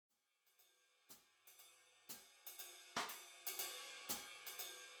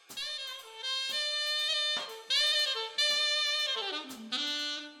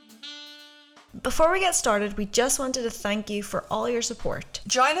Before we get started, we just wanted to thank you for all your support.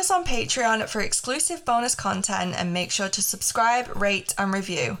 Join us on Patreon for exclusive bonus content and make sure to subscribe, rate and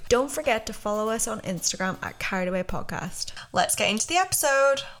review. Don't forget to follow us on Instagram at Carried Away Podcast. Let's get into the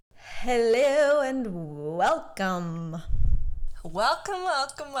episode. Hello and welcome.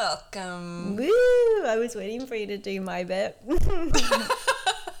 Welcome. Woo! I was waiting for you to do my bit.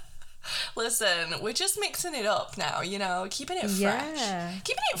 Listen, we're just mixing it up now, you know, keeping it fresh.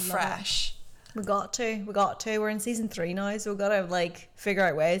 Keeping it fresh. We got to. We're in season 3 now, so we've got to figure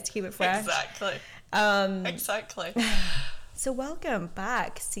out ways to keep it fresh. Exactly. So welcome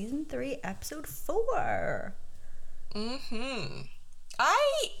back, season 3, episode 4.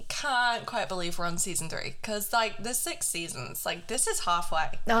 I can't quite believe we're on season 3 because there's 6 seasons. This is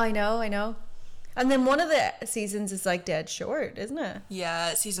halfway. Oh, I know. And then one of the seasons is dead short, isn't it?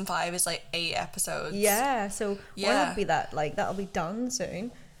 Yeah, season 5 is 8 episodes. Yeah, so when will be that? That'll be done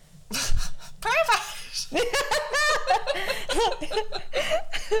soon. Perfect.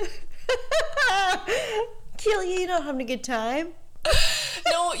 Kill you not having a good time.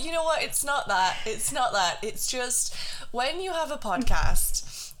 No, you know what? It's not that. It's just when you have a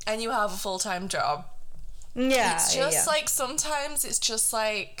podcast and you have a full-time job. Yeah. It's just sometimes it's just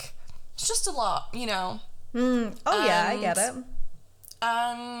it's just a lot, you know. I get it.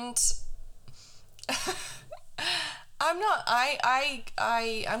 And I'm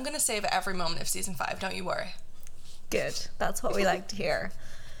gonna save every moment of season 5, don't you worry. Good. That's what we like to hear.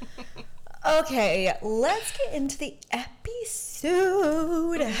 Okay, let's get into the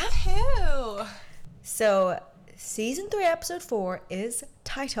episode. Woohoo! So, season 3, episode 4 is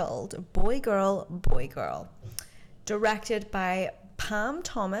titled Boy Girl, Boy Girl. Directed by Pam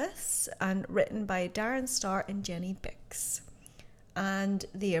Thomas and written by Darren Star and Jenny Bix. And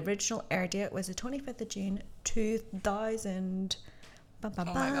the original air date was the 25th of June 2000. Bum, bum, bum.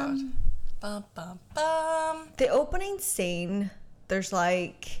 Oh my god. Bum, bum, bum. The opening scene, there's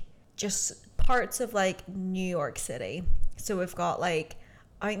just parts of New York City. So we've got out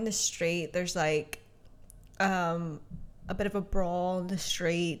in the street, there's a bit of a brawl in the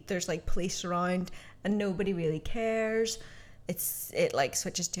street. There's police around and nobody really cares. It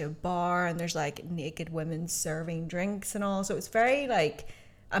switches to a bar and there's naked women serving drinks and all. So it's very but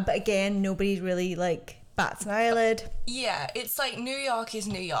again, nobody really bats an eyelid. Yeah, it's New York is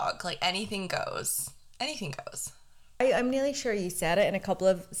New York. Anything goes. Anything goes. I'm nearly sure you said it in a couple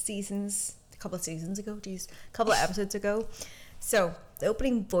of episodes ago. So the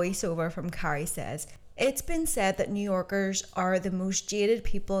opening voiceover from Carrie says, "It's been said that New Yorkers are the most jaded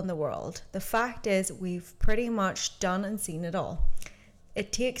people in the world. The fact is, we've pretty much done and seen it all.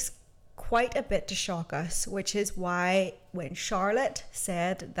 It takes quite a bit to shock us, which is why when Charlotte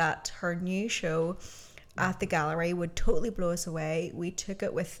said that her new show at the gallery would totally blow us away, we took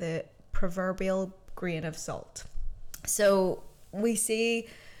it with the proverbial grain of salt." So we see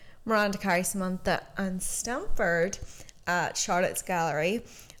Miranda, Carrie, Samantha and Stanford at Charlotte's gallery,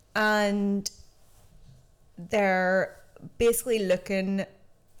 and they're basically looking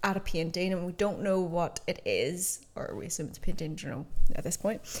at a painting and we don't know what it is, or we assume it's a painting, at this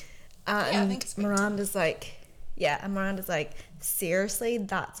point. And I think it's Miranda's seriously,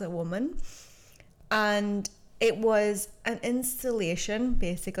 that's a woman. And it was an installation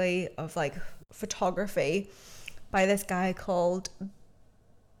basically of photography by this guy called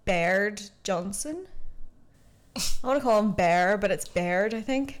Baird Johnson. I want to call him Bear, but it's Baird, I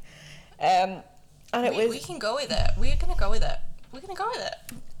think. And we can go with it. We're gonna go with it.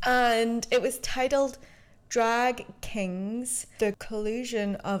 And it was titled Drag Kings, the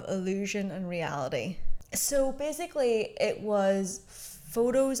Collusion of Illusion and Reality. So basically it was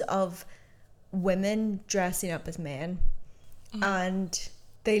photos of women dressing up as men. And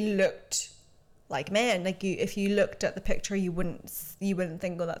they looked like men. If you looked at the picture, you wouldn't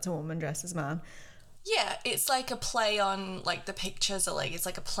think, oh, that's a woman dressed as a man. Yeah, it's a play on the pictures are it's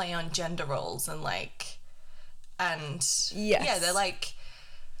a play on gender roles and yes. Yeah, they're I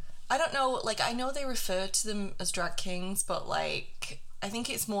don't know, I know they refer to them as drag kings, but I think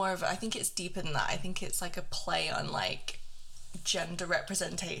it's I think it's deeper than that. I think it's a play on gender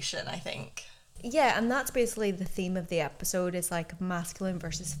representation, I think. Yeah, and that's basically the theme of the episode is masculine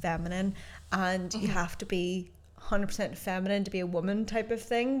versus feminine, and you have to be 100% feminine to be a woman type of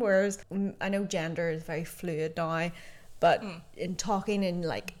thing, whereas I know gender is very fluid now, but in talking in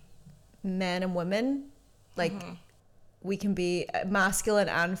men and women, we can be masculine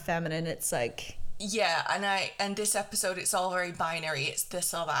and feminine. It's yeah, and this episode, it's all very binary. It's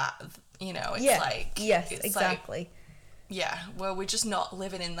this or that, you know. It's yes, it's exactly. Yeah, well, we're just not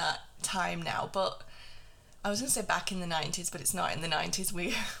living in that time now, but I was going to say back in the 90s, but it's not in the 90s.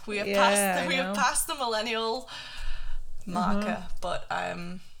 We have passed the millennial marker. But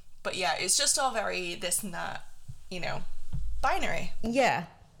yeah, it's just all very this and that, binary. Yeah.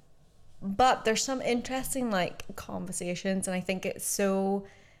 But there's some interesting like conversations, and I think it's so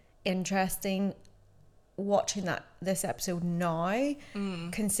interesting watching this episode now,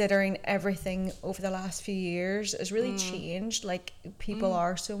 considering everything over the last few years has really changed. Like, people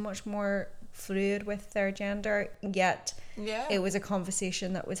are so much more fluid with their gender, yet it was a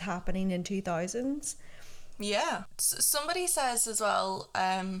conversation that was happening in 2000s. Yeah. Somebody says as well,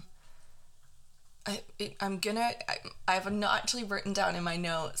 I have not actually written down in my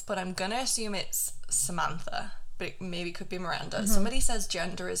notes, but I'm gonna assume it's Samantha, but it maybe could be Miranda. Somebody says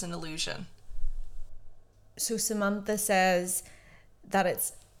gender is an illusion. So Samantha says that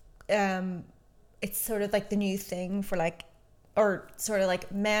it's sort of like the new thing for like, or sort of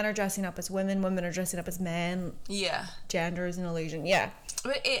like men are dressing up as women are dressing up as men. Yeah. Gender is an illusion. Yeah.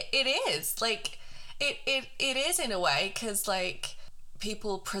 But it is like it is in a way, because like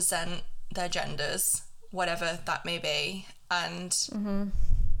people present their genders, whatever that may be, and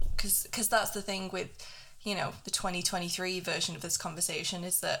because that's the thing with the 2023 version of this conversation,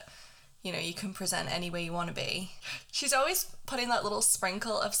 is that you can present any way you want to be. She's always putting that little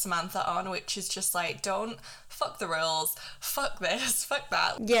sprinkle of Samantha on, which is just like, don't fuck the rules, fuck this, fuck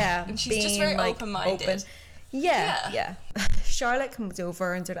that. Yeah. And she's just very like, open-minded. Open. Yeah. Charlotte comes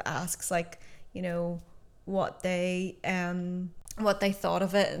over and sort of asks like, what they thought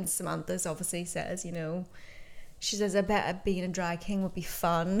of it, and Samantha's obviously says, she says, I bet being a drag king would be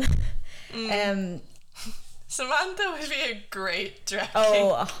fun. Samantha would be a great drag king.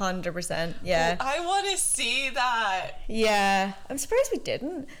 Oh, 100%. Yeah. I want to see that. Yeah. I'm surprised we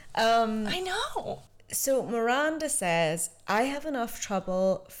didn't. I know. So Miranda says, I have enough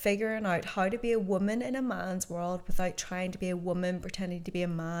trouble figuring out how to be a woman in a man's world without trying to be a woman pretending to be a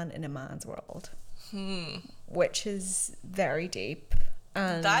man in a man's world. Which is very deep.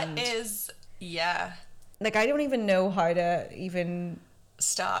 And that is, yeah. Like, I don't even know how to even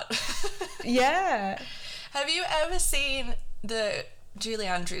start. Yeah. Have you ever seen the Julie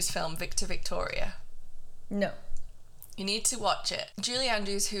Andrews film Victor Victoria? No. You need to watch it. Julie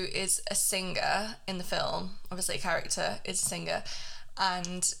Andrews, who is a singer in the film, obviously a character, is a singer,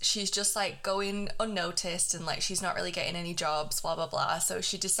 and she's just like going unnoticed, and like she's not really getting any jobs, blah blah blah. So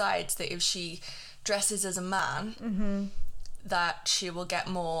she decides that if she dresses as a man, that she will get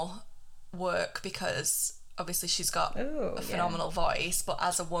more work, because obviously she's got a phenomenal voice, but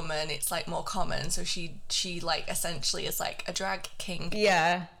as a woman it's like more common, so she like essentially is like a drag king.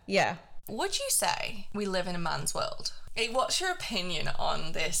 Yeah. Would you say we live in a man's world? What's your opinion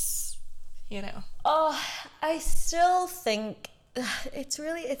on this, Oh, I still think it's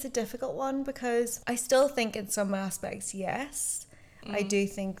a difficult one, because I still think in some aspects, yes. I do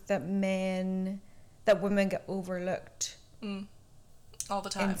think that women get overlooked all the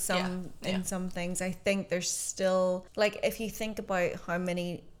time in some things. I think there's still, like, if you think about how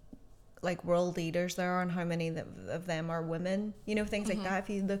many like world leaders there are and how many of them are women, things like that. If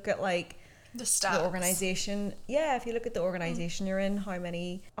you look at like the stats, the organization, if you look at the organization you're in, how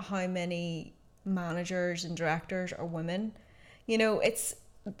many managers and directors are women,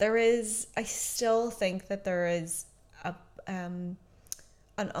 I still think that there is an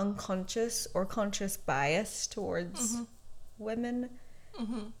unconscious or conscious bias towards women,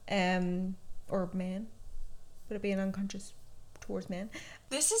 or men. Would it be an unconscious towards men?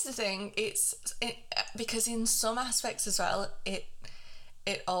 This is the thing. Because in some aspects as well, it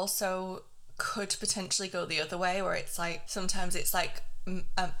also could potentially go the other way, where it's like sometimes it's like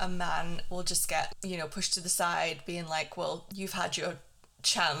a man will just get pushed to the side, being like, well, you've had your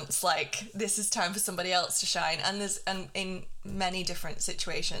chance, like this is time for somebody else to shine, and in many different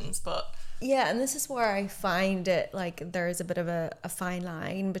situations. But yeah, and this is where I find it like there is a bit of a fine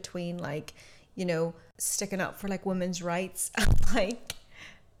line between like sticking up for like women's rights and like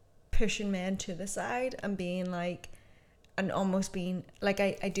pushing men to the side and being like, and almost being like,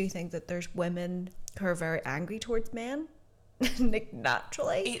 I do think that there's women who are very angry towards men. Like,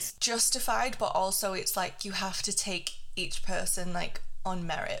 naturally it's justified, but also it's like you have to take each person like on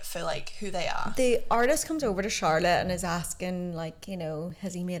merit for like who they are. The artist comes over to Charlotte and is asking like,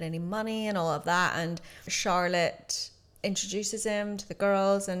 has he made any money and all of that, and Charlotte introduces him to the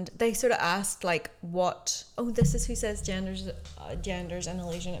girls, and they sort of asked like this is who says genders an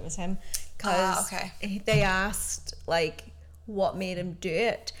illusion. It was him, because they asked like what made him do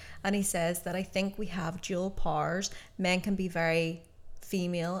it, and he says that I think we have dual powers. Men can be very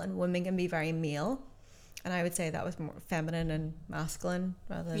female and women can be very male, and I would say that was more feminine and masculine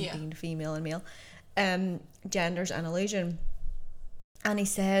rather than being female and male. genders an illusion. And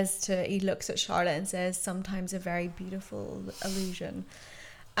he looks at Charlotte and says, sometimes a very beautiful illusion.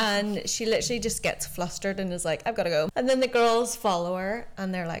 And she literally just gets flustered and is like, I've got to go. And then the girls follow her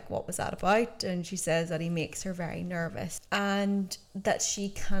and they're like, what was that about? And she says that he makes her very nervous and that she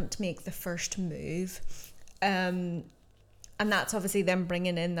can't make the first move. And that's obviously them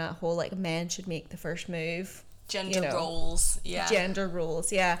bringing in that whole like men should make the first move. Gender roles. Yeah. Gender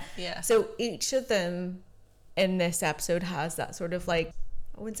roles. Yeah. Yeah. So each of them in this episode has that sort of like,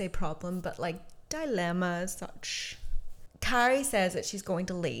 I wouldn't say problem, but like dilemma as such. Carrie says that she's going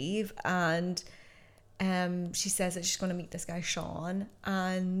to leave, and she says that she's going to meet this guy Sean,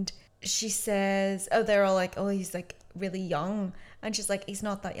 and she says, oh, they're all like, oh, he's like really young, and she's like, he's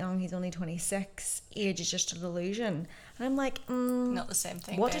not that young, he's only 26, age is just an illusion. And I'm like, not the same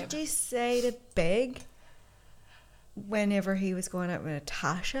thing, what babe. did you say to Big whenever he was going out with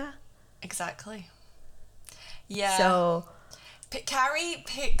Natasha? Exactly. Yeah. So Carrie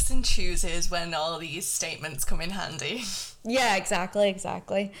picks and chooses when all these statements come in handy. Yeah,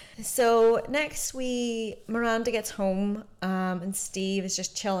 exactly. So next Miranda gets home, and Steve is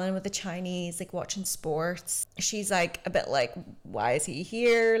just chilling with the Chinese, like watching sports. She's like a bit like, why is he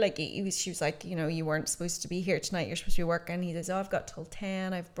here? Like she was like, you weren't supposed to be here tonight, you're supposed to be working. He says, oh, I've got till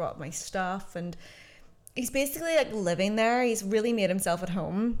 10, I've brought my stuff. And he's basically like living there. He's really made himself at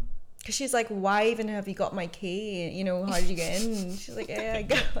home. Because she's like, why even have you got my key? How did you get in? And she's like, yeah,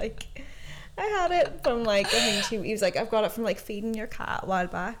 I had it from like, he was like, I've got it from like feeding your cat a while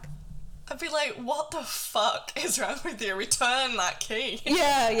back. I'd be like, what the fuck is wrong with you? Return that key.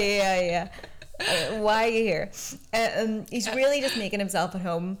 Yeah. Why are you here? He's really just making himself at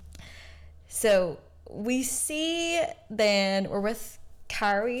home. So we see then we're with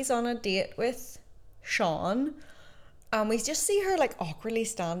Carrie's on a date with Sean. We just see her like awkwardly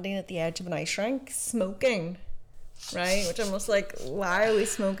standing at the edge of an ice rink smoking, right? Which I'm just like, why are we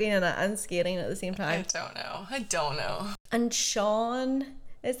smoking and skating at the same time? I don't know. And Sean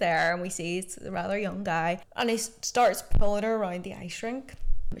is there, and we see it's a rather young guy, and he starts pulling her around the ice rink.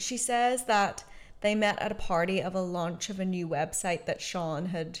 She says that they met at a party of a launch of a new website that Sean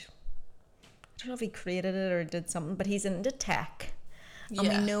had, I don't know if he created it or did something, but he's into tech. And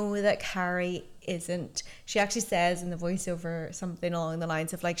we know that Carrie isn't. She actually says in the voiceover something along the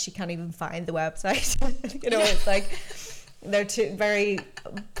lines of like, she can't even find the website. It's like they're two very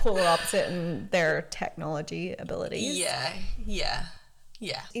polar opposite in their technology abilities.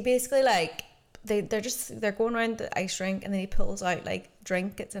 Yeah. He basically like they're going around the ice rink, and then he pulls out like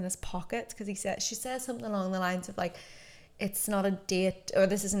drink. It's in his pocket because she says something along the lines of like, it's not a date, or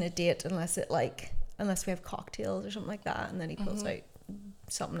this isn't a date unless we have cocktails or something like that. And then he pulls out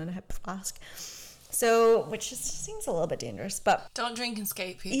something in a hip flask, so which just seems a little bit dangerous. But don't drink and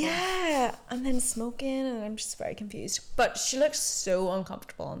skate, people. Yeah, and then smoking, and I'm just very confused. But she looks so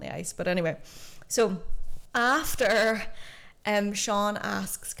uncomfortable on the ice. But anyway, so after Sean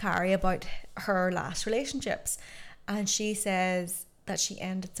asks Carrie about her last relationships, and she says that she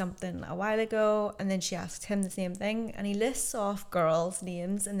ended something a while ago, and then she asks him the same thing, and he lists off girls'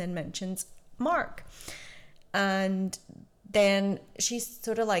 names and then mentions Mark. And then she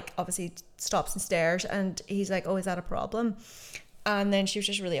sort of like obviously stops and stares, and he's like, oh, is that a problem? And then she was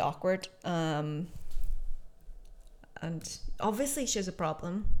just really awkward. And obviously she has a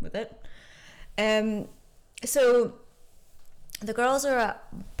problem with it. So the girls are at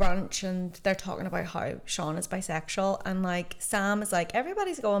brunch, and they're talking about how Sean is bisexual, and like Sam is like,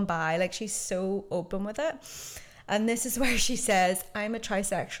 everybody's going bi, like she's so open with it. And this is where she says, I'm a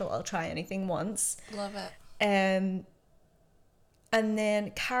trisexual, I'll try anything once. Love it. And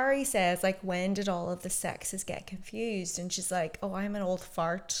then Carrie says, like, when did all of the sexes get confused? And she's like, oh, I'm an old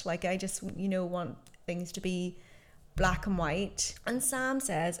fart. Like, I just, want things to be black and white. And Sam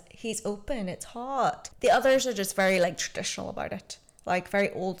says, he's open, it's hot. The others are just very, like, traditional about it. Like,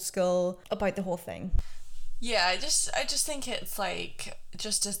 very old school about the whole thing. Yeah, I just think it's, like,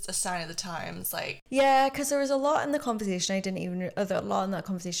 just a sign of the times, like... Yeah, because there was a lot in the conversation I don't even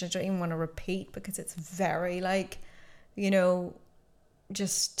want to repeat, because it's very, like,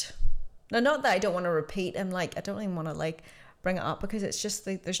 just... No, not that I don't want to repeat, I'm like, I don't even want to, like, bring it up, because it's just,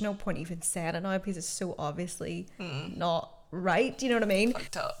 like, there's no point even saying it now, because it's so obviously not right, do you know what I mean?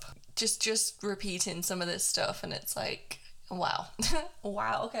 Fucked up. Just repeating some of this stuff, and it's like... Wow.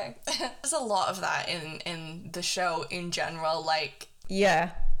 Wow, okay. There's a lot of that in the show in general, like...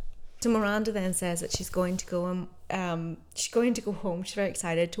 Yeah. So Miranda then says that she's going to go home. She's very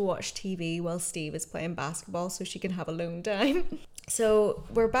excited to watch TV while Steve is playing basketball, so she can have alone time. So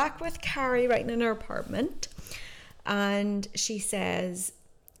we're back with Carrie writing in her apartment, and she says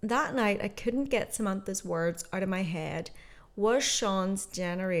That night, I couldn't get Samantha's words out of my head. Was Sean's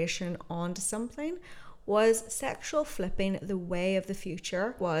generation onto something? Was sexual flipping the way of the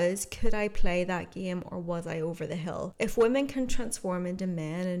future? Could I play that game, or was I over the hill? If women can transform into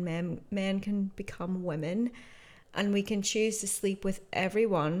men and men can become women, and we can choose to sleep with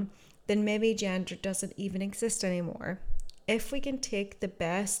everyone, then maybe gender doesn't even exist anymore. If we can take the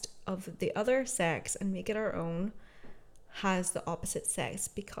best of the other sex and make it our own, has the opposite sex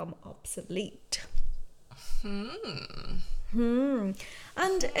become obsolete? And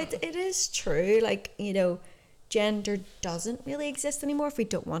it is true, like, you know, gender doesn't really exist anymore if we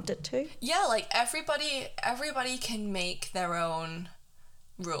don't want it to. Yeah, like everybody can make their own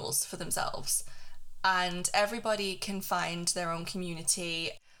rules for themselves, and everybody can find their own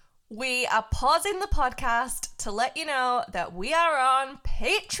community. We are pausing the podcast to let you know that we are on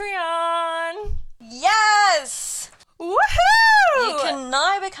Patreon. Yes! Woohoo! You can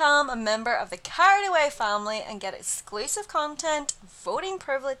now become a member of the Carried Away family and get exclusive content, voting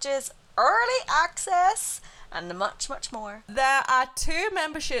privileges, early access, and much, much more. There are 2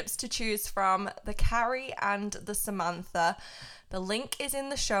 memberships to choose from, the Carrie and the Samantha. The link is in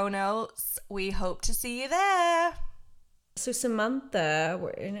the show notes. We hope to see you there. So Samantha, we're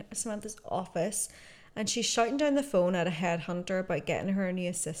in Samantha's office, and she's shouting down the phone at a headhunter about getting her a new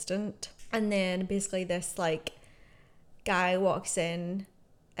assistant. And then basically this, like, guy walks in.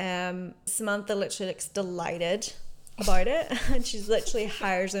 Samantha literally looks delighted about it, and she's literally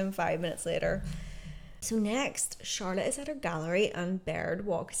hires him 5 minutes later. So next, Charlotte is at her gallery, and Baird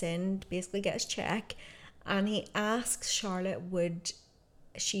walks in to basically get his check, and he asks Charlotte would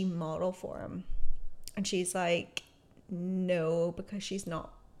she model for him, and she's like, no, because she's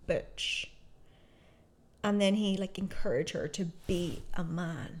not butch. And then he, like, encouraged her to be a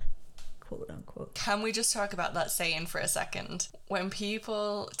man, quote unquote. Can we just talk about that saying for a second? When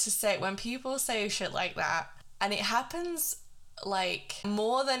people say shit like that, and it happens, like,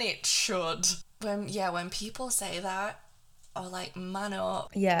 more than it should. When people say that, or like, man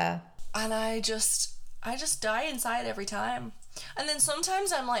up. Yeah. And I just die inside every time. And then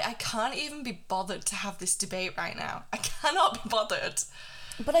sometimes I'm like, I can't even be bothered to have this debate right now. I cannot be bothered.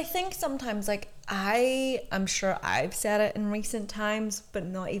 But I think sometimes, like, I'm sure I've said it in recent times, but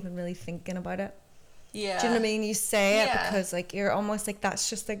not even really thinking about it. Yeah. Do you know what I mean? You say it because, like, you're almost like, that's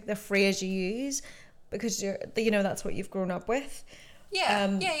just like the phrase you use because that's what you've grown up with. Yeah.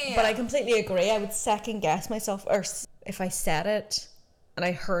 But I completely agree. I would second guess myself, or if I said it and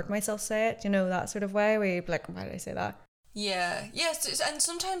I heard myself say it, that sort of way where you'd be like, why did I say that? Yeah. Yes. And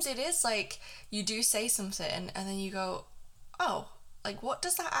sometimes it is like you do say something and then you go, oh, like, what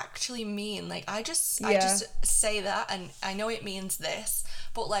does that actually mean? Like, I just say that and I know it means this,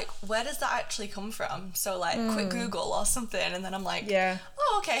 but, like, where does that actually come from? So, like, quick Google or something, and then I'm like,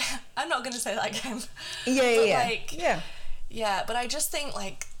 oh, okay, I'm not going to say that again. Yeah, but I just think,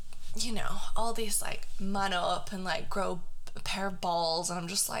 like, all these, like, man up and, like, grow a pair of balls, and I'm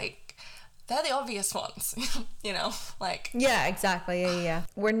just like, they're the obvious ones, like. Yeah, exactly, yeah.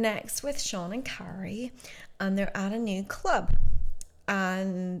 We're next with Sean and Carrie, and they're at a new club.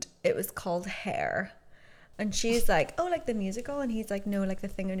 And it was called Hair, and she's like, oh, like the musical, and he's like, no, like the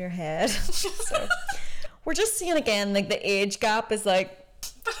thing on your head. So we're just seeing again, like, the age gap is like.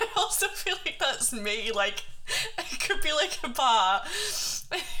 But I also feel like that's me. Like, it could be like a bar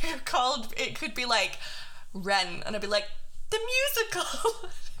it could be like Rent, and I'd be like, the musical.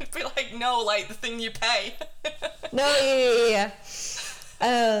 It'd be like, no, like the thing you pay. No, yeah.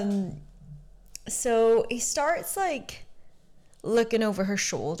 So he starts, like, looking over her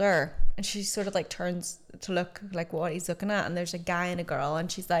shoulder, and she sort of, like, turns to look like what he's looking at, and there's a guy and a girl,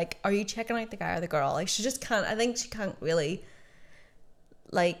 and she's like, are you checking out the guy or the girl? Like, she just can't, I think she can't really,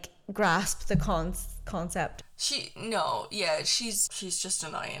 like, grasp the concept. She's just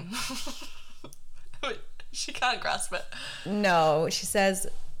annoying. She can't grasp it. No, she says,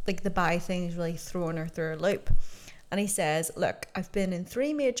 like, the bi thing is really throwing her through a loop. And he says, look, I've been in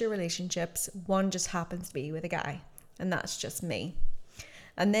 3 major relationships, one just happens to be with a guy. And that's just me.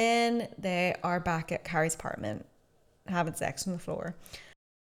 And then they are back at Carrie's apartment, having sex on the floor.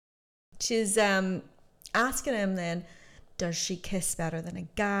 She's asking him then, does she kiss better than a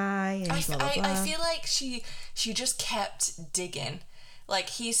guy? And blah, blah, blah. I feel like she just kept digging. Like,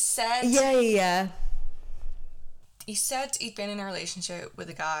 he said... Yeah. He said he'd been in a relationship with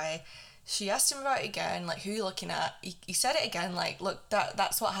a guy. She asked him about it again, like, who are you looking at? He said it again, like, look,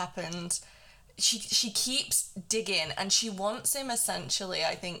 that's what happened. She keeps digging, and she wants him essentially,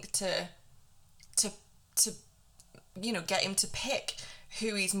 I think, to get him to pick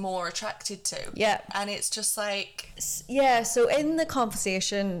who he's more attracted to. Yeah. And it's just like... Yeah, so in the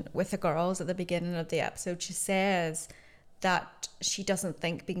conversation with the girls at the beginning of the episode, she says that she doesn't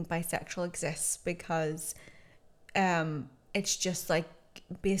think being bisexual exists because it's just like,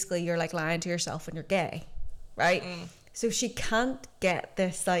 basically you're like lying to yourself when you're gay, right? So she can't get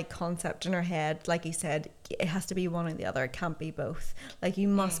this like concept in her head, like you said, it has to be one or the other, it can't be both. Like you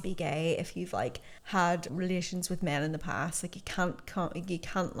must be gay if you've like had relations with men in the past. Like you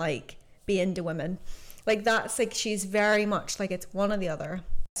can't like be into women. Like that's like, she's very much like it's one or the other.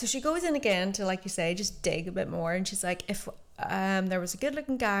 So she goes in again to, like you say, just dig a bit more, and she's like, if there was a good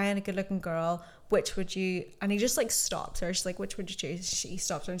looking guy and a good looking girl, which would you... And he just like stops her. She's like, which would you choose? She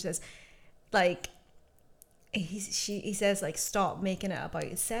stops her and says, like, he says like, stop making it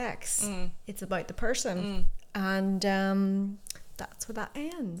about sex. It's about the person. And that's where that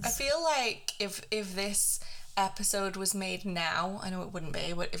ends. I feel like if this episode was made now, I know it wouldn't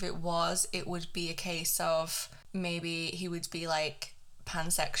be, but if it was, it would be a case of maybe he would be like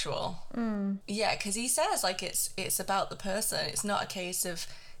pansexual. Yeah, because he says like it's about the person. It's not a case of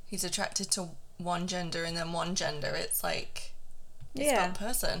he's attracted to one gender and then one gender. It's like it's about the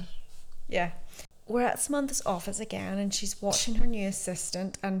person. Yeah. We're at Samantha's office again, and she's watching her new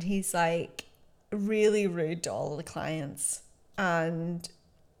assistant, and he's like really rude to all of the clients, and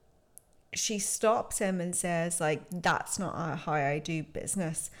she stops him and says like, that's not how I do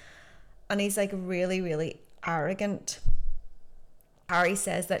business. And he's like really, really arrogant. Carrie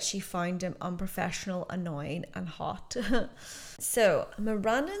says that she found him unprofessional, annoying and hot. So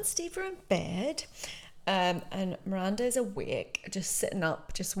Miranda and Steve are in bed, and Miranda is awake, just sitting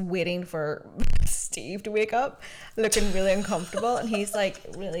up, just waiting for Steve to wake up, looking really uncomfortable, and he's like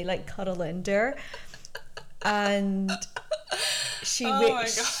really like cuddle into her, and she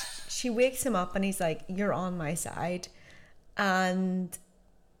wakes him up, and he's like, you're on my side, and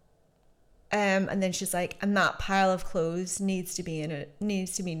then she's like, and that pile of clothes needs to be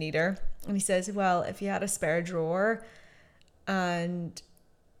neater. And he says, well, if you had a spare drawer. And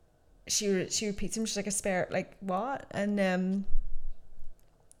she repeats him, she's like, a spare, like what? And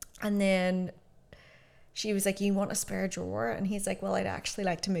then she was like, you want a spare drawer? And he's like, well, I'd actually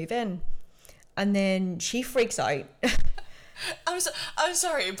like to move in. And then she freaks out. I'm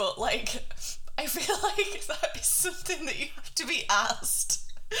sorry, but like, I feel like that is something that you have to be asked.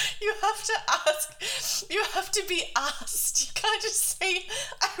 You have to ask. You have to be asked. You can't just say,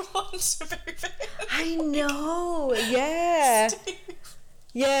 I want to move in. I know. Yeah. Steve.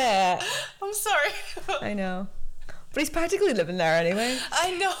 Yeah. I'm sorry. I know. But he's practically living there anyway.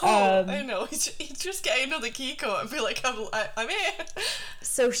 I know. I know. He's just getting another key code and be like, I'm in.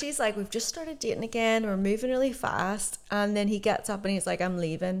 So she's like, we've just started dating again. We're moving really fast. And then he gets up and he's like, I'm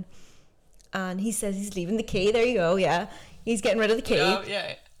leaving. And he says he's leaving the key. There you go. Yeah. He's getting rid of the key. Oh,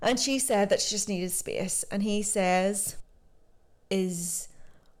 yeah. And she said that she just needed space. And he says,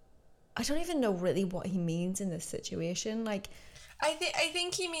 I don't even know really what he means in this situation. Like, I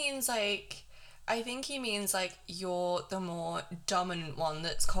think he means like, you're the more dominant one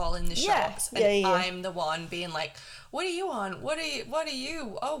that's calling the shots, and I'm the one being like, what do you want? What are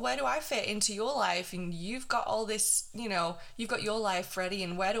you? Oh, where do I fit into your life? And you've got all this, you've got your life ready,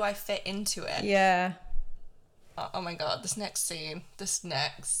 and where do I fit into it? Yeah. Oh my god, this next scene.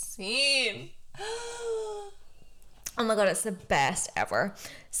 Oh my god, it's the best ever.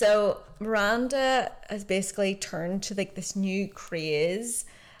 So Miranda has basically turned to like this new craze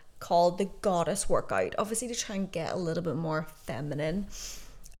called the goddess workout, obviously to try and get a little bit more feminine.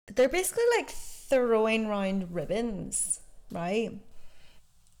 They're basically like throwing around ribbons, right?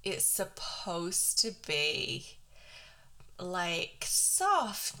 It's supposed to be like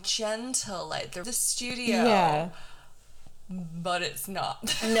soft, gentle, like the studio. Yeah. But it's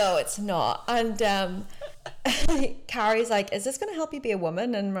not. No, it's not. And Carrie's like, is this going to help you be a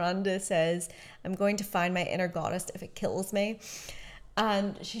woman? And Miranda says, I'm going to find my inner goddess if it kills me.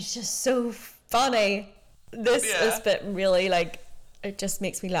 And she's just so funny. This bit really, like, it just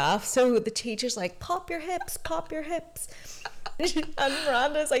makes me laugh. So the teacher's like, pop your hips. And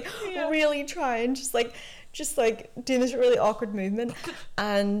Miranda's like really trying, just like doing this really awkward movement.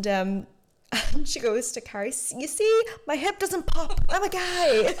 And she goes to Carrie, you see, my hip doesn't pop. I'm a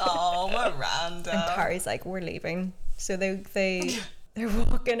guy. Oh, Miranda. And Carrie's like, we're leaving. So they're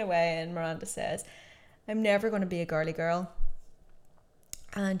walking away, and Miranda says, I'm never going to be a girly girl.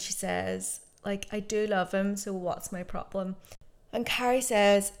 And she says, like, I do love him, so what's my problem? And Carrie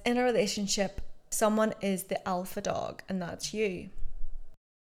says, in a relationship, someone is the alpha dog, and that's you.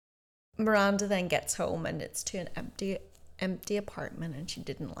 Miranda then gets home, and it's to an empty apartment, and she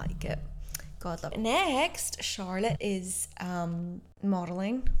didn't like it. God love it. Next, Charlotte is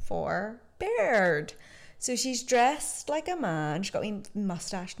modelling for Baird. So she's dressed like a man. She's got a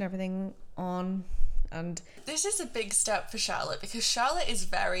mustache and everything on. And this is a big step for Charlotte, because Charlotte is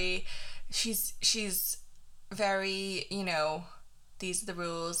very, she's very, you know, these are the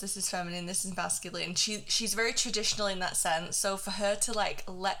rules, this is feminine, this is masculine. She's very traditional in that sense. So for her to like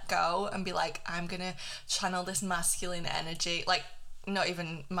let go and be like, I'm gonna channel this masculine energy, like not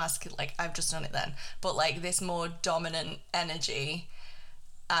even masculine, like I've just done it then, but like this more dominant energy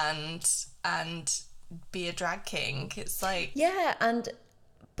and be a drag king. It's like, yeah,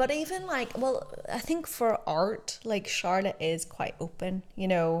 but even like, well, I think for art, like Charlotte is quite open, you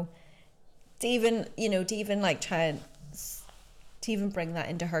know, to even like try and to even bring that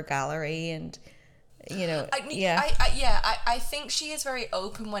into her gallery. And you know, I think she is very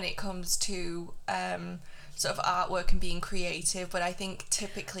open when it comes to sort of artwork and being creative, but I think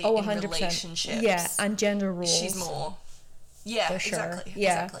typically in 100%. relationships, and gender roles, she's more, for sure.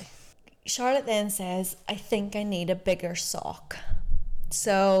 Exactly. Charlotte then says, I think I need a bigger sock.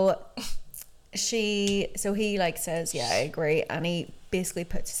 So he like says, yeah, I agree, and he basically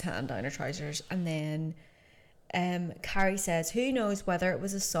puts his hand down her trousers. And then Carrie says, who knows whether it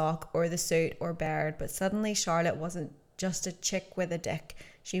was a sock or the suit or Baird, but suddenly Charlotte wasn't just a chick with a dick,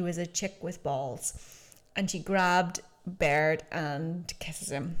 she was a chick with balls. And she grabbed Baird and kisses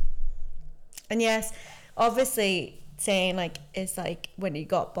him. And yes, obviously saying like, it's like when you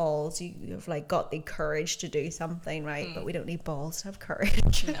got balls, you've like got the courage to do something, right? But we don't need balls to have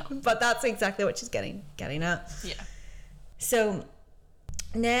courage. No. But that's exactly what she's getting at. Yeah. So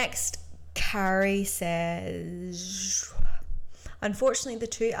next, Carrie says, unfortunately the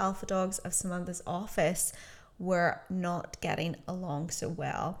two alpha dogs of Samantha's office were not getting along so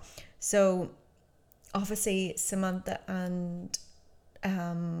well. So obviously Samantha and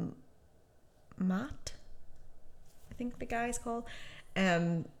Matt, I think the guy's called,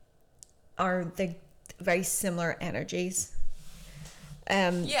 are the very similar energies.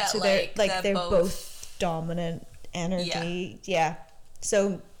 So they're both dominant energy. Yeah.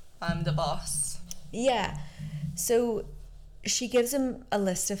 So I'm the boss. Yeah. So she gives him a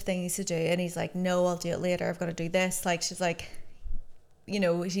list of things to do, and he's like, no, I'll do it later, I've got to do this. Like, she's like, you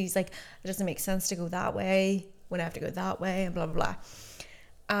know, she's like, it doesn't make sense to go that way when I have to go that way, and blah blah blah.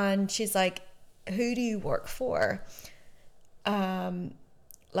 And she's like, who do you work for?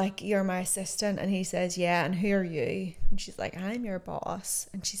 Like, you're my assistant. And he says, yeah, and who are you? And she's like, I'm your boss.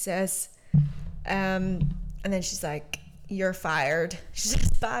 And she says, and then she's like, you're fired. She says,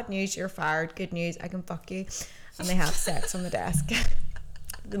 bad news, you're fired. Good news, I can fuck you. And they have sex on the desk.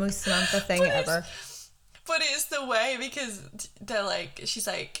 The most Samantha thing ever. But it's the way, because they're like, she's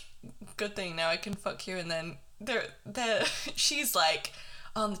like, good thing, now I can fuck you. And then she's like,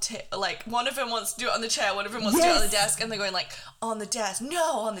 on the table, like one of them wants to do it on the chair, one of them wants to do it on the desk, and they're going like, on the desk,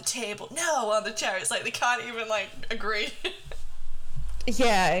 no, on the table, no, on the chair. It's like they can't even like agree.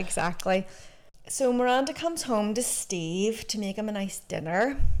 Yeah, exactly. So Miranda comes home to Steve to make him a nice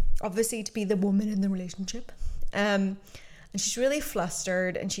dinner, obviously to be the woman in the relationship. And she's really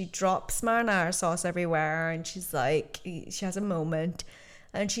flustered, and she drops marinara sauce everywhere, and she's like, she has a moment,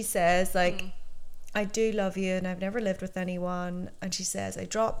 and she says like, I do love you, and I've never lived with anyone. And she says, I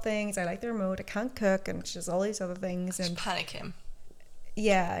drop things, I like the remote, I can't cook, and she does all these other things. And panic him.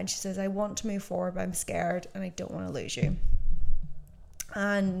 Yeah, and she says, I want to move forward, but I'm scared, and I don't want to lose you.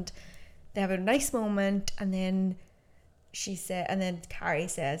 And they have a nice moment, and then Carrie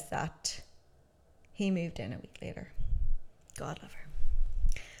says that he moved in a week later. God love her.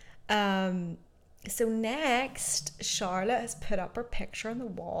 So next, Charlotte has put up her picture on the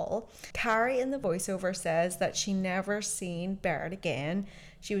wall. Carrie in the voiceover says that she never seen Baird again.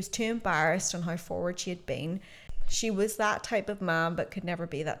 She was too embarrassed on how forward she had been. She was that type of man, but could never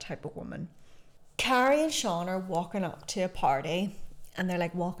be that type of woman. Carrie and Sean are walking up to a party, and they're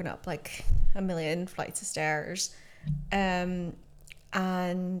like walking up like a million flights of stairs. And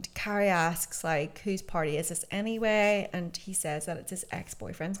Carrie asks like, whose party is this anyway? And he says that it's his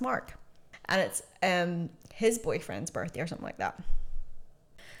ex-boyfriend's, Mark. And it's his boyfriend's birthday or something like that.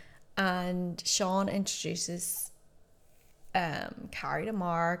 And Sean introduces Carrie to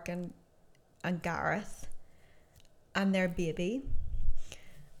Mark and Gareth and their baby.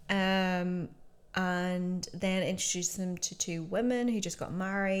 And then introduces them to two women who just got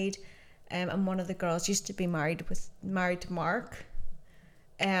married. And one of the girls used to be married to Mark.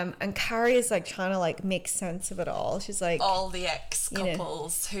 And Carrie is like trying to like make sense of it all. She's like, all the ex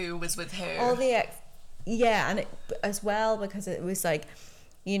couples, who was with who. All the ex, yeah, and it, as well, because it was like,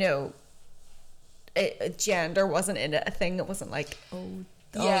 you know, gender wasn't in it a thing. It wasn't like, oh,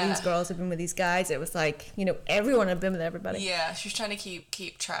 all these girls have been with these guys. It was like, you know, everyone had been with everybody. Yeah, she was trying to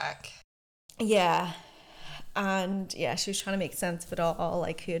keep track. Yeah. And yeah, she was trying to make sense of it all,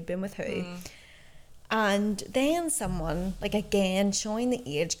 like who had been with who. And then someone, like again, showing the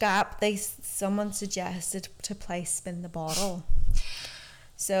age gap, someone suggested to play Spin the Bottle.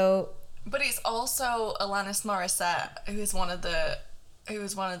 So, but it's also Alanis Morissette, who was one of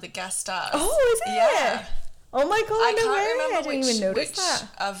the guest stars. Oh, is it? Yeah. Oh my god! I no can't way. remember I didn't even notice which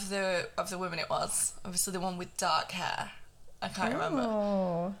that. of the women it was. Obviously, the one with dark hair. I can't remember.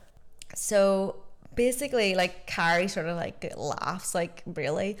 Oh. So basically, like Carrie sort of like laughs, like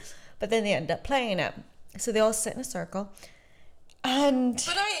really, but then they end up playing it. So they all sit in a circle, and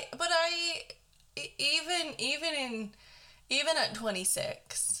but I even at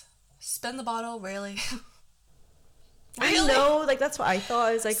 26, Spin the Bottle, really. Really? I know, like that's what I thought.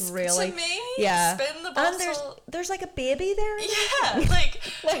 I was like, really? To me, yeah. Spin the Bottle. And there's like a baby there. Yeah, like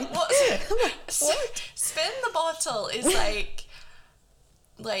what? What? Spin the Bottle is like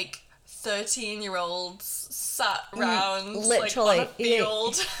 13-year-olds sat round literally like on a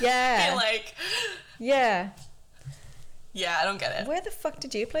field. Yeah. Being like, yeah, I don't get it. Where the fuck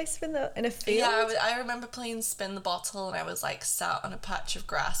did you play in a field? Yeah, I remember playing Spin the Bottle, and I was like sat on a patch of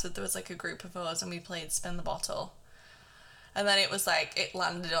grass there was like a group of us, and we played Spin the Bottle. And then it was like, it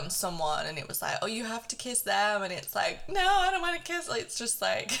landed on someone, and it was like, oh, you have to kiss them. And it's like, no, I don't want to kiss. Like, it's just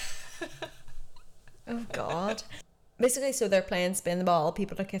like... Oh, God. Basically, so they're playing Spin the Ball.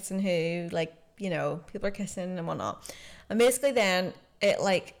 People are kissing who, like, you know, people are kissing and whatnot. And basically then,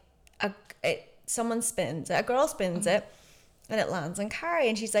 someone spins it, a girl spins it, and it lands on Carrie.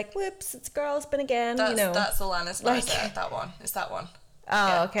 And she's like, whoops, it's girl spin again, you know. That's Alanis Morissette, that one. It's that one. Oh,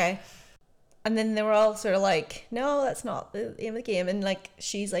 yeah. Okay. And then they were all sort of like, no, that's not the aim of the game. And like,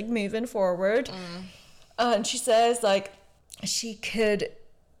 she's like moving forward. And she says like, she could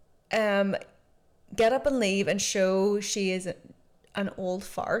get up and leave and show she is an old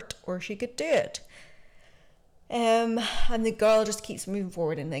fart, or she could do it. And the girl just keeps moving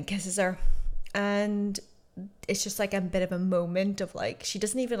forward and then kisses her. And it's just like a bit of a moment of like, she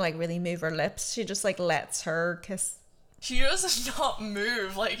doesn't even like really move her lips. She just like lets her kiss. She does not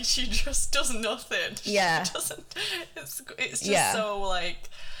move, like she just does nothing. Yeah. She doesn't, it's just so like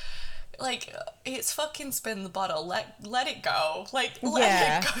it's fucking Spin the Bottle. Let it go. Like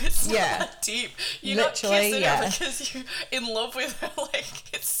let it go. It's not that deep. You're literally, not kissing her because you're in love with her.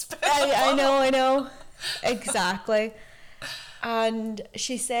 Like it's Spin the Bottle. I know. Exactly. And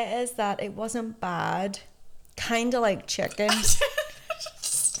she says that it wasn't bad. Kind of like chicken.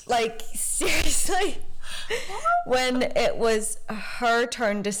 Like seriously. When it was her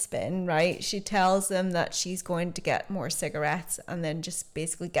turn to spin, right, she tells them that she's going to get more cigarettes and then just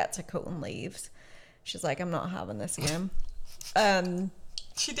basically gets her coat and leaves. She's like, I'm not having this again.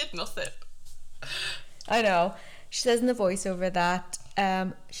 She did nothing. I know. She says in the voiceover that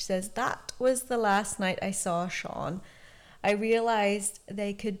she says, that was the last night I saw Sean. I realized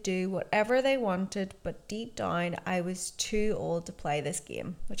they could do whatever they wanted, but deep down I was too old to play this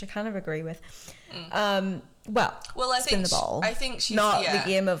game, which I kind of agree with. Well, I Spin the Ball. I think she's not the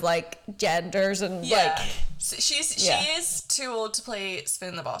game of like genders and like. So she is too old to play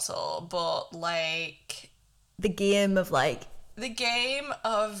Spin the Bottle, but like the game of like the game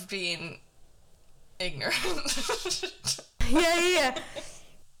of being ignorant. yeah.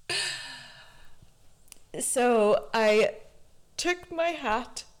 So I took my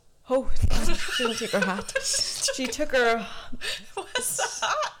hat. Oh, she didn't take her hat. She took her. What's the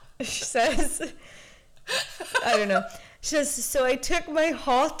hat? She says, I don't know. She says, so I took my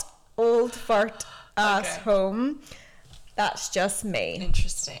hot old fart ass home. That's just me.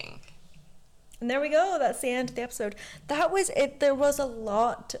 Interesting. And there we go. That's the end of the episode. That was it. There was a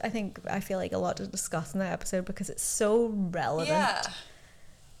lot. I feel like a lot to discuss in that episode because it's so relevant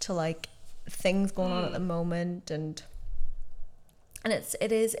to like things going on at the moment, and it's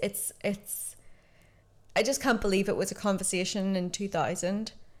I just can't believe it was a conversation in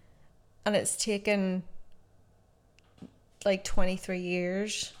 2000 and it's taken like 23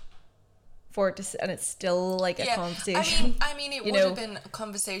 years for it to, and it's still like a conversation. I mean it would have been a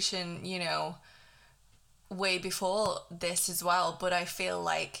conversation, you know, way before this as well, but I feel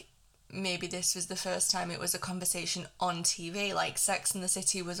like maybe this was the first time it was a conversation on TV. Like Sex and the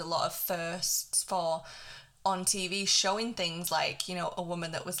City was a lot of firsts for on TV, showing things like, you know, a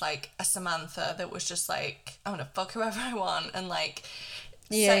woman that was like a Samantha that was just like, I want to fuck whoever I want, and like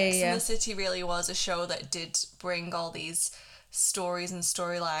Sex and the City really was a show that did bring all these stories and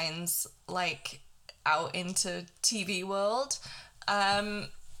storylines like out into TV world.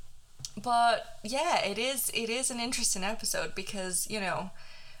 But yeah, it is an interesting episode because, you know,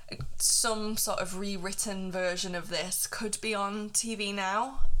 some sort of rewritten version of this could be on TV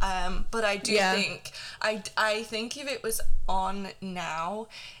now. But I do think I think if it was on now,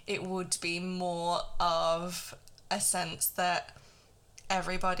 it would be more of a sense that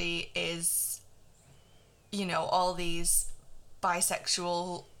everybody is, you know, all these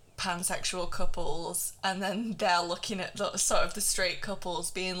bisexual, pansexual couples, and then they're looking at the sort of the straight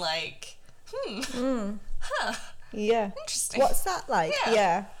couples being like, Yeah. Interesting. What's that like?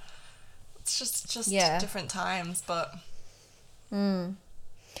 Yeah. It's just different times, but interesting.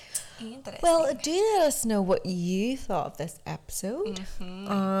 Well, do let us know what you thought of this episode.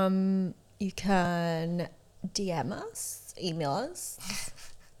 You can DM us, email us,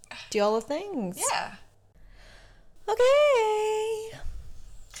 do all the things. Yeah.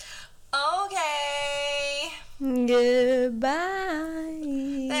 Okay. Goodbye.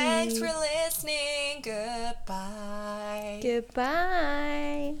 Thanks for listening. Goodbye.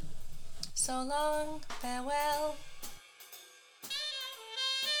 Goodbye. So long. Farewell.